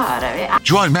a god.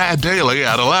 Join Matt daily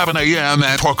at 11 a.m.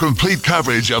 for complete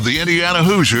coverage of the Indiana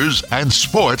Hoosiers and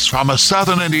sports from a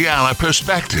Southern Indiana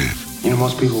perspective.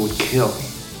 Most people would kill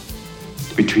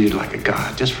to be treated like a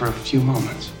god just for a few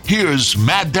moments. Here's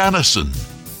Matt Dennison.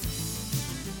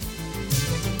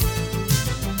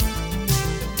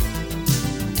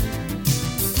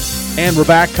 And we're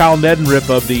back. Kyle Neddenrip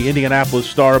of the Indianapolis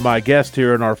Star, my guest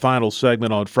here in our final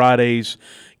segment on Fridays.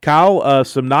 Kyle,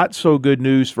 some not-so-good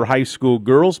news for high school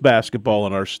girls basketball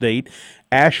in our state.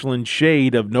 Ashlyn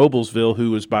Shade of Noblesville,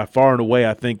 who is by far and away,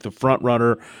 I think, the front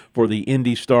runner for the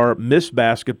Indy Star Miss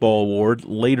Basketball Award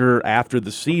later after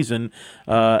the season,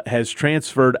 has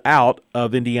transferred out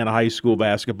of Indiana high school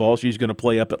basketball. She's going to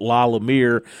play up at La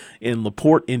Lumiere in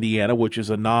LaPorte, Indiana, which is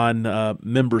a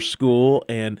non-member school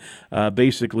and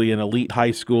basically an elite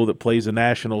high school that plays a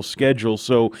national schedule.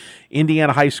 So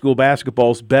Indiana high school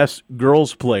basketball's best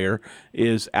girls player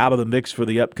is out of the mix for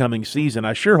the upcoming season.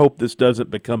 I sure hope this doesn't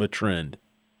become a trend.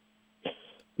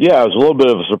 Yeah, it was a little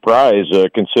bit of a surprise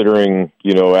considering,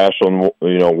 Ashland,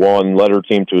 won, led her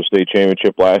team to a state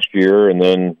championship last year, and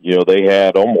then, they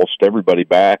had almost everybody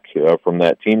back from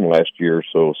that team last year.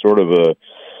 So sort of a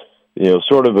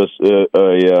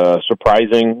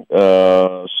surprising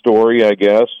story, I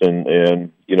guess.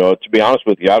 And to be honest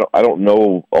with you, I don't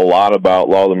know a lot about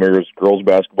La Lumiere's girls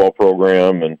basketball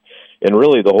program and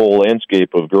really the whole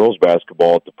landscape of girls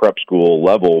basketball at the prep school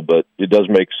level, but it does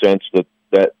make sense that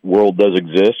world does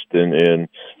exist, and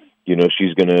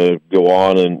she's going to go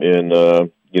on and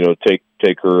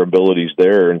take her abilities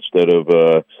there instead of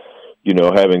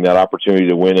having that opportunity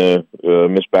to win a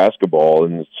Miss Basketball.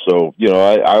 And so,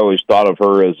 I always thought of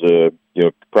her as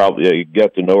probably you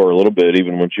got to know her a little bit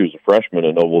even when she was a freshman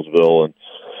at Noblesville, and,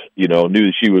 knew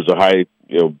that she was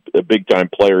a big time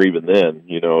player even then.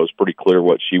 It was pretty clear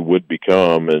what she would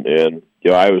become. And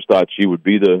I always thought she would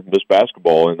be the Miss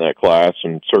Basketball in that class,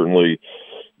 and certainly,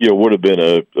 would have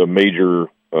been a major,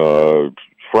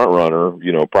 front runner,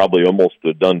 probably almost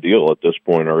a done deal at this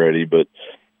point already, but,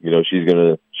 she's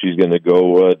gonna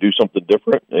go do something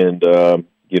different, and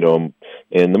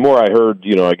and the more I heard,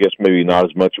 I guess maybe not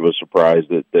as much of a surprise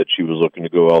that she was looking to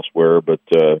go elsewhere, but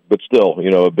still,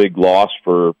 a big loss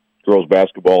for girls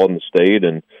basketball in the state,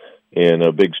 and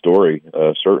a big story,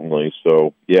 certainly.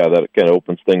 So yeah, that kind of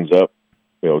opens things up,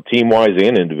 team wise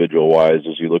and individual wise,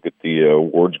 as you look at the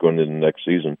awards going into the next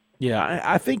season. Yeah,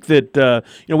 I think that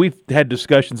we've had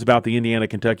discussions about the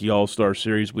Indiana-Kentucky All-Star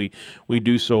Series. We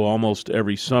do so almost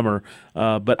every summer,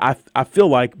 but I feel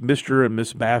like Mr. and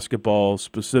Miss Basketball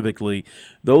specifically,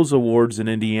 those awards in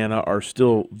Indiana are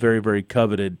still very, very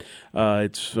coveted.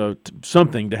 It's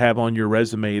something to have on your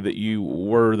resume that you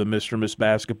were the Mr. and Miss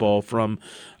Basketball from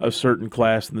a certain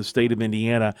class in the state of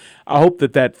Indiana. I hope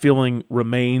that feeling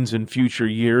remains in future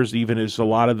years, even as a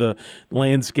lot of the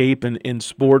landscape in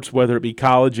sports, whether it be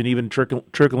college and even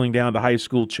trickling down to high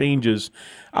school, changes.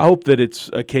 I hope that it's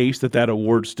a case that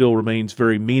award still remains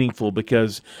very meaningful,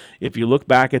 because if you look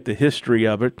back at the history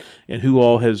of it and who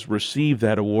all has received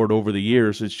that award over the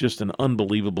years, it's just an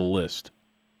unbelievable list.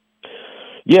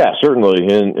 Yeah, certainly,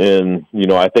 and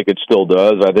I think it still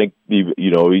does. I think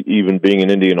even being an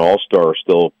Indian All-Star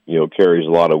still carries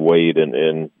a lot of weight,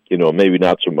 and maybe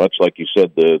not so much like you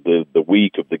said the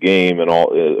week of the game and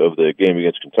all of the game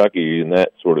against Kentucky and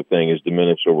that sort of thing is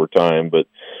diminished over time. But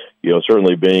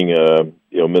certainly being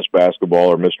Miss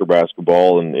Basketball or Mr.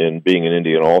 Basketball and being an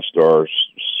Indian All-Star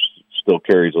still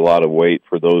carries a lot of weight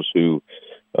for those who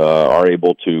are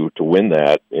able to win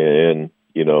that. And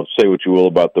say what you will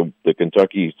about the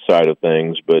Kentucky side of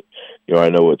things, but I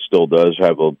know it still does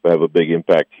have a big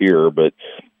impact here. But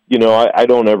I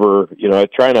don't ever, I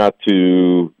try not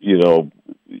to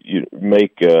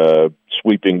make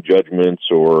sweeping judgments,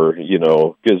 or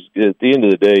because at the end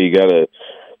of the day you gotta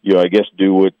I guess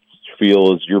do what you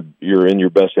feel is you're in your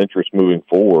best interest moving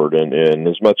forward. And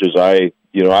as much as I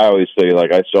always say,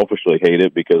 like, I selfishly hate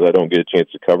it because I don't get a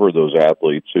chance to cover those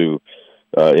athletes who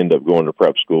end up going to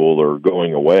prep school or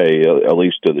going away, at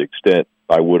least to the extent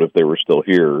I would if they were still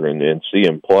here, and see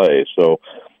them play. So,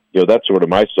 that's sort of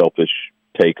my selfish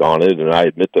take on it, and I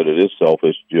admit that it is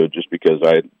selfish, just because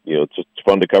it's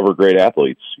fun to cover great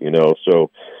athletes,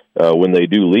 So when they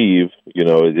do leave,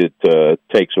 it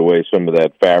takes away some of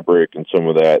that fabric and some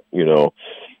of that,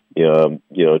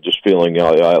 just feeling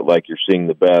like you're seeing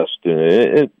the best,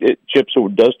 and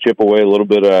it does chip away a little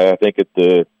bit. I think at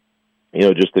the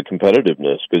just the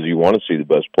competitiveness, because you want to see the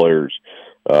best players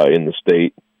in the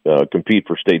state compete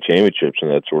for state championships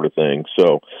and that sort of thing.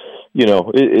 So,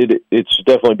 it's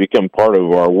definitely become part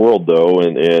of our world, though,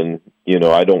 and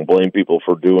I don't blame people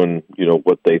for doing,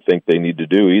 what they think they need to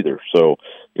do either. So,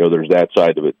 there's that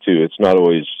side of it too. It's not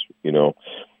always,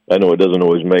 I know it doesn't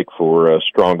always make for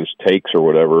strongest takes or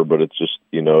whatever, but it's just,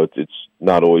 it's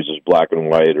not always as black and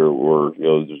white, or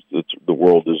the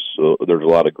world is, there's a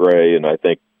lot of gray, and I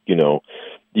think,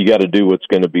 you got to do what's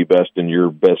going to be best in your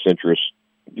best interest,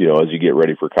 as you get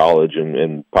ready for college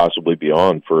and possibly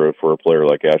beyond for a player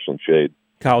like Ashlyn Shade.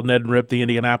 Kyle Neddenriep, the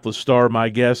Indianapolis Star, my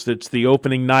guest. It's the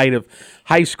opening night of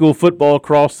high school football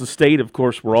across the state. Of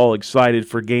course, we're all excited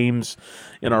for games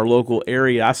in our local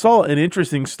area. I saw an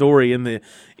interesting story in the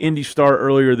Indy Star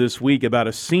earlier this week about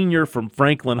a senior from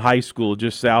Franklin High School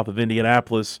just south of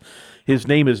Indianapolis. His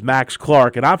name is Max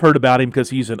Clark, and I've heard about him because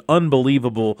he's an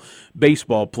unbelievable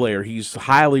baseball player. He's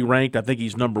highly ranked. I think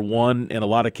he's number one in a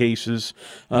lot of cases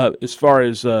as far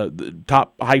as the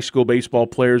top high school baseball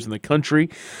players in the country.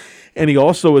 And he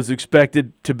also is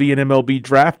expected to be an MLB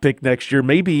draft pick next year,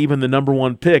 maybe even the number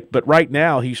one pick. But right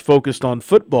now he's focused on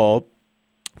football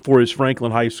for his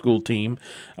Franklin High School team,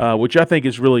 which I think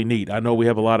is really neat. I know we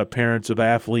have a lot of parents of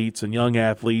athletes and young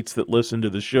athletes that listen to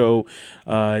the show,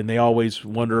 and they always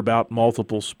wonder about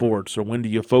multiple sports, or when do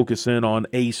you focus in on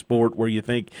a sport where you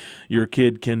think your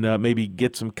kid can maybe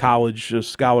get some college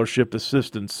scholarship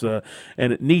assistance.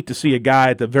 And it's neat to see a guy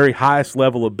at the very highest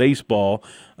level of baseball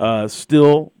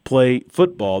still play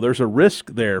football. There's a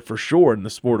risk there for sure in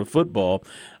the sport of football,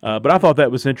 but I thought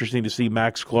that was interesting to see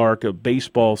Max Clark, a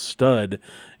baseball stud,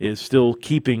 is still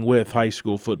keeping with high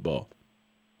school football.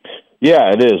 Yeah,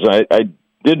 it is.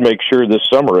 did make sure this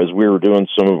summer, as we were doing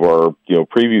some of our,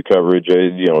 preview coverage,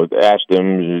 I, asked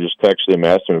him, just texted him,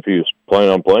 asked him if he was planning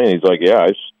on playing. He's like, yeah,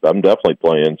 I'm definitely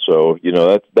playing. So,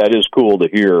 that is cool to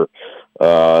hear,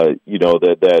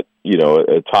 that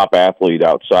a top athlete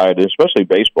outside, especially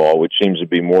baseball, which seems to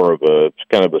be more of a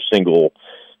kind of a single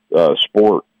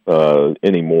sport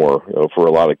anymore for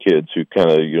a lot of kids who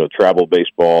kind of, travel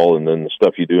baseball and then the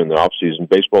stuff you do in the off season.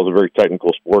 Baseball is a very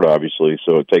technical sport, obviously,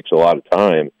 so it takes a lot of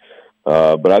time.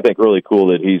 But I think really cool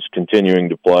that he's continuing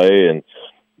to play. And,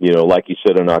 like you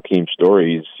said in Akeem's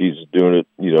story, he's doing it,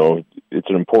 it's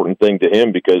an important thing to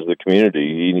him because of the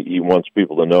community. He wants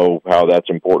people to know how that's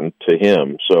important to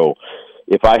him. So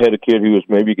if I had a kid who was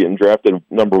maybe getting drafted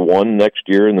number 1 next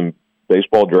year in the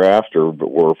baseball draft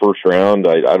or first round,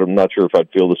 I'm not sure if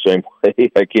I'd feel the same way.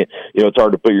 I can't, it's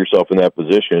hard to put yourself in that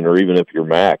position, or even if you're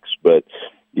Max, but,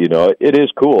 it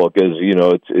is cool because,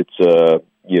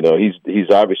 he's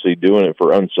obviously doing it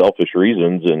for unselfish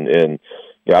reasons, and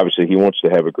obviously he wants to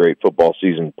have a great football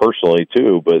season personally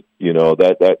too. But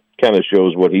that kind of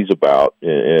shows what he's about,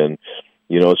 and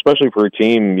especially for a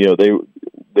team,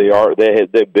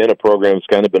 they've been a program that's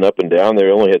kind of been up and down. They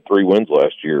only had 3 wins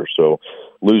last year, so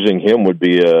losing him would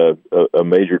be a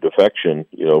major defection,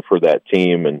 for that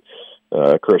team. And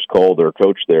Chris Cole, their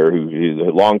coach there, he's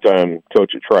a longtime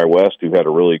coach at Tri-West, who had a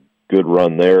really good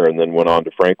run there, and then went on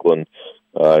to Franklin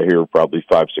here probably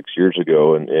 5-6 years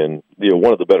ago, and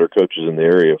one of the better coaches in the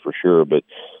area for sure. But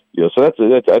so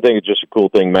that's I think it's just a cool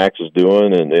thing Max is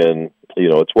doing, and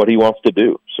it's what he wants to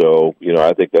do. So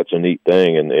I think that's a neat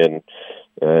thing, and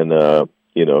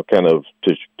kind of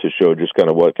to show just kind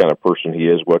of what kind of person he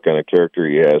is, what kind of character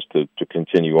he has to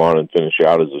continue on and finish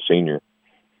out as a senior.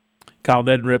 Kyle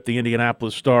Neddenriep, the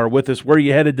Indianapolis Star, with us. Where are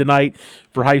you headed tonight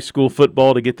for high school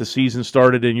football to get the season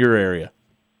started in your area?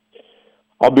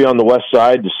 I'll be on the west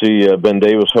side to see Ben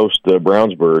Davis host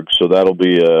Brownsburg, so that'll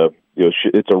be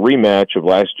it's a rematch of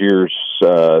last year's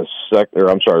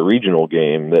regional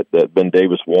game that Ben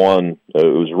Davis won. It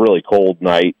was a really cold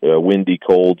night, windy,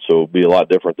 cold, so it'll be a lot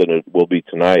different than it will be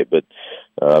tonight. But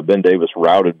Ben Davis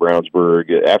routed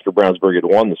Brownsburg after Brownsburg had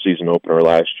won the season opener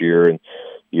last year, and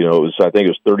I think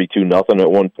it was 32-0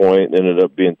 at one point. Ended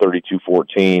up being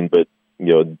 32-14, but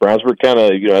Brownsburg kind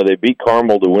of, they beat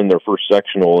Carmel to win their first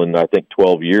sectional in, I think,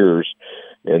 12 years,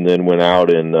 and then went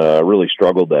out and really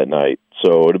struggled that night.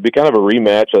 So it'll be kind of a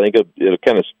rematch. I think it'll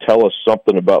kind of tell us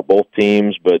something about both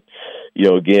teams, but,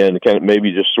 again, kind of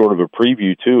maybe just sort of a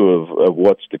preview, too, of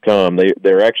what's to come.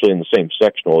 They're actually in the same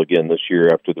sectional again this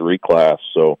year after the reclass,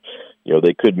 so,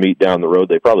 they could meet down the road.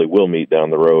 They probably will meet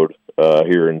down the road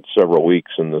here in several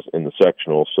weeks in the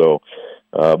sectional, so...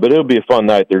 but it'll be a fun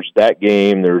night. There's that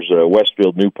game. There's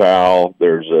Westfield New Pal.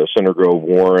 There's Center Grove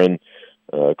Warren.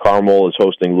 Carmel is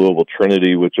hosting Louisville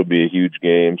Trinity, which will be a huge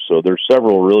game. So there's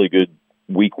several really good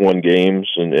week 1 games,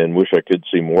 and wish I could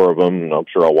see more of them. And I'm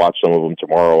sure I'll watch some of them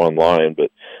tomorrow online.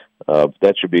 But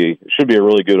that should be a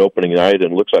really good opening night,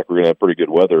 and looks like we're going to have pretty good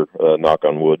weather. Knock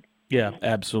on wood. Yeah,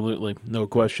 absolutely. No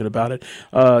question about it.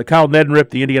 Kyle Neddenriep,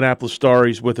 the Indianapolis Star,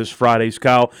 is with us Fridays.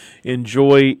 Kyle,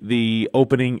 enjoy the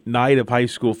opening night of high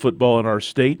school football in our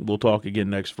state. We'll talk again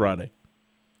next Friday.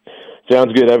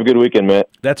 Sounds good. Have a good weekend, Matt.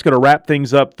 That's going to wrap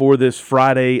things up for this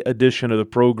Friday edition of the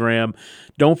program.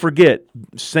 Don't forget,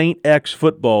 St. X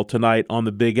football tonight on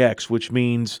the Big X, which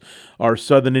means our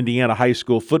Southern Indiana high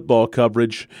school football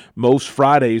coverage most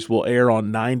Fridays will air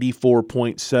on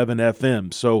 94.7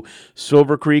 FM. So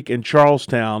Silver Creek and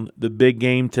Charlestown, the big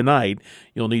game tonight,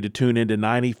 you'll need to tune into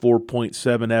 94.7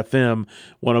 FM,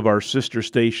 one of our sister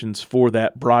stations for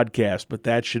that broadcast. But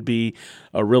that should be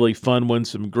a really fun one,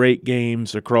 some great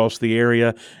games across the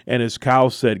area. And as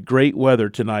Kyle said, great weather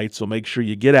tonight, so make sure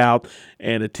you get out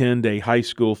and attend a high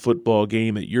school football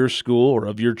game at your school or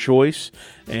of your choice,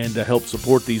 and help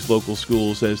support these local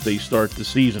schools as they start the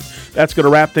season. That's going to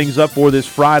wrap things up for this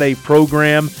Friday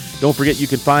program. Don't forget you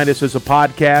can find us as a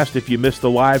podcast. If you missed the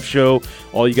live show,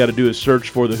 all you got to do is search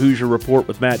for the Hoosier Report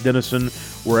with Matt Dennison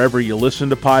wherever you listen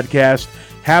to podcasts.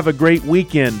 Have a great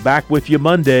weekend. Back with you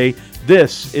Monday.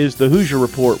 This is the Hoosier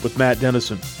Report with Matt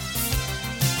Dennison.